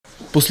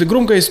После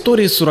громкой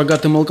истории с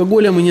суррогатным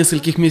алкоголем и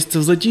нескольких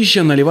месяцев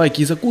затишья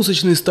наливайки и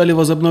закусочные стали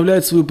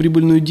возобновлять свою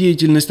прибыльную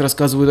деятельность,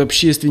 рассказывают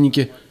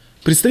общественники.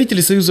 Представители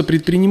Союза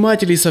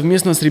предпринимателей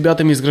совместно с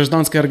ребятами из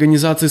гражданской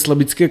организации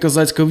 «Слобідське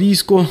козацьке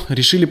військо»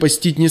 решили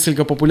посетить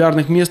несколько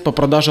популярных мест по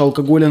продаже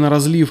алкоголя на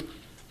разлив.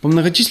 По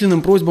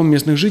многочисленным просьбам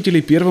местных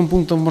жителей первым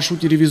пунктом в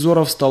маршруте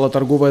ревизоров стала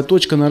торговая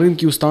точка на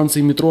рынке у станции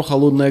метро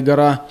 «Холодная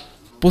гора».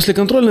 После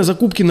контрольной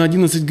закупки на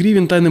 11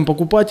 гривен тайным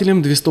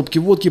покупателям 2 стопки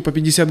водки по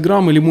 50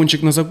 грамм и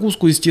лимончик на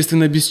закуску,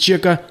 естественно, без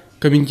чека,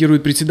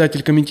 комментирует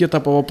председатель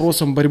комитета по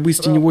вопросам борьбы с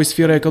теневой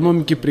сферой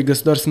экономики при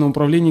Государственном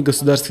управлении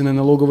Государственной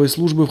налоговой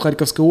службы в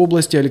Харьковской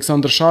области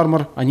Александр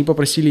Шармар. Они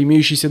попросили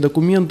имеющиеся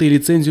документы и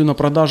лицензию на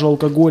продажу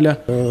алкоголя.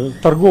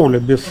 Торговля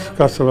без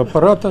кассового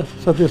аппарата,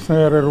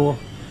 соответственно, РРО.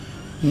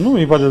 Ну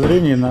и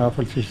подозрение на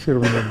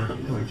фальсифицирование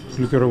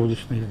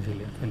ликероводочных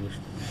изделий,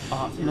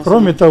 конечно.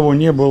 Кроме того,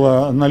 не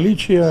было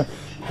наличия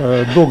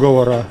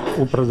договора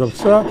у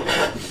продавца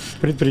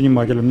с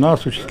предпринимателем на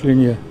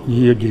осуществление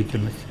ее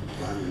деятельности.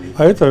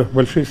 А это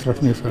большие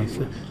штрафные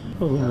санкции.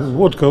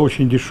 Водка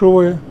очень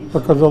дешевая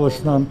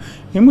показалась нам,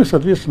 и мы,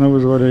 соответственно,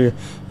 вызвали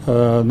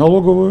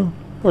налоговую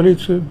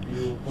полицию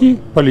и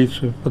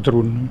полицию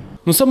патрульную.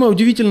 Но самое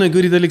удивительное,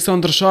 говорит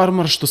Александр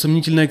Шармар, что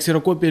сомнительная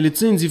ксерокопия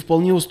лицензии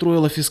вполне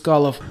устроила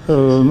фискалов.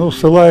 Ну,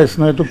 ссылаясь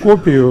на эту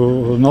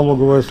копию,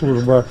 налоговая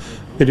служба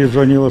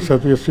перезвонила в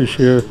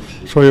соответствующее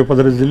свое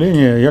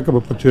подразделение, якобы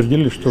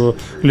подтвердили, что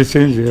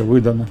лицензия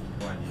выдана.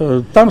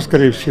 Там,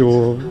 скорее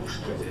всего,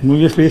 ну,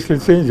 если есть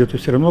лицензия, то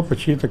все равно по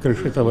чьей-то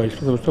крыше товарищ,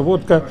 потому что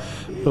водка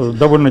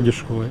довольно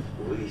дешевая.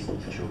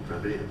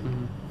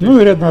 Ну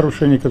и ряд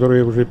нарушений,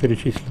 которые я уже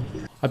перечислил.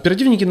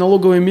 Оперативники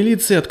налоговой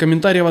милиции от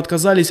комментариев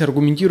отказались,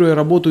 аргументируя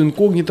работу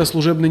инкогнито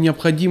служебной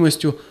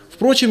необходимостью.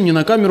 Впрочем, не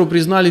на камеру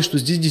признали, что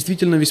здесь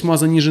действительно весьма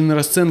занижены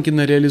расценки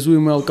на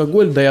реализуемый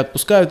алкоголь, да и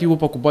отпускают его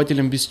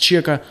покупателям без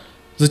чека.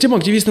 Затем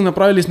активисты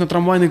направились на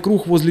трамвайный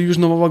круг возле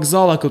Южного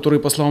вокзала, который,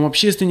 по словам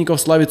общественников,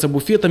 славится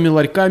буфетами,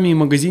 ларьками и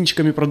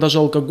магазинчиками продажи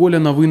алкоголя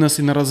на вынос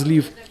и на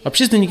разлив.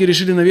 Общественники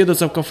решили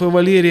наведаться в кафе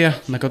 «Валерия»,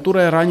 на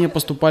которое ранее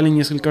поступали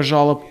несколько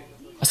жалоб.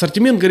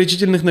 Ассортимент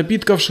горячительных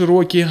напитков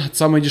широкий, от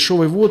самой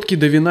дешевой водки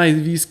до вина и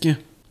виски.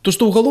 То,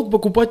 что уголок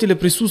покупателя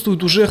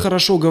присутствует, уже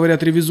хорошо,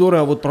 говорят ревизоры,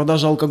 а вот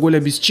продажа алкоголя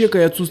без чека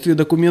и отсутствие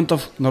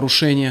документов –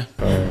 нарушение.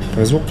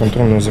 Произвел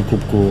контрольную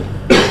закупку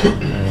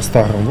 100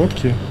 грамм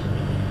водки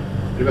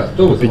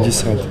по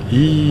 50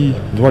 и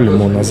 2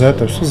 лимона. За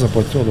это все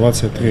заплатил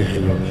 23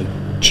 гривны.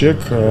 Чек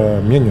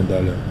мне не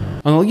дали.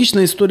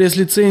 Аналогичная история с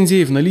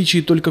лицензией, в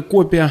наличии только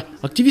копия.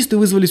 Активисты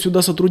вызвали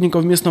сюда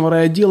сотрудников местного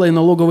райотдела и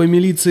налоговой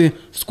милиции.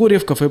 Вскоре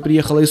в кафе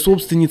приехала и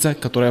собственница,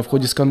 которая в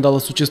ходе скандала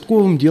с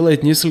участковым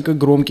делает несколько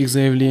громких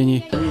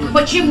заявлений.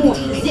 Почему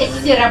здесь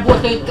все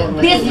работают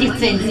без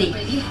лицензий,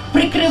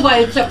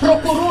 прикрываются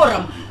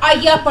прокурором, а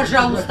я,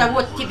 пожалуйста,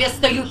 вот тебе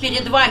стою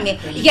перед вами,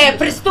 я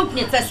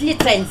преступница с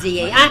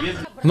лицензией, а?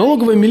 В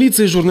налоговой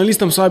милиции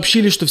журналистам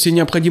сообщили, что все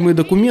необходимые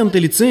документы,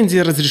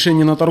 лицензия,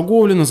 разрешение на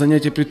торговлю, на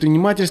занятие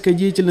предпринимательской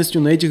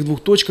деятельностью на этих 2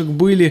 точках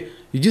были.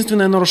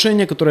 Единственное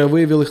нарушение, которое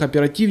выявил их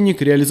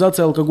оперативник –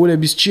 реализация алкоголя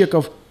без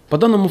чеков. По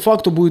данному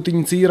факту будет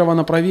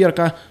инициирована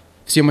проверка.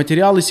 Все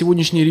материалы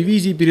сегодняшней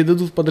ревизии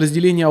передадут в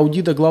подразделение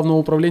аудита Главного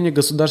управления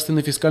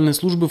Государственной фискальной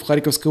службы в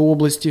Харьковской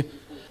области.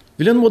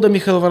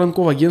 Михаил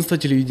Воронков, агентство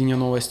телевидения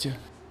 «Новости».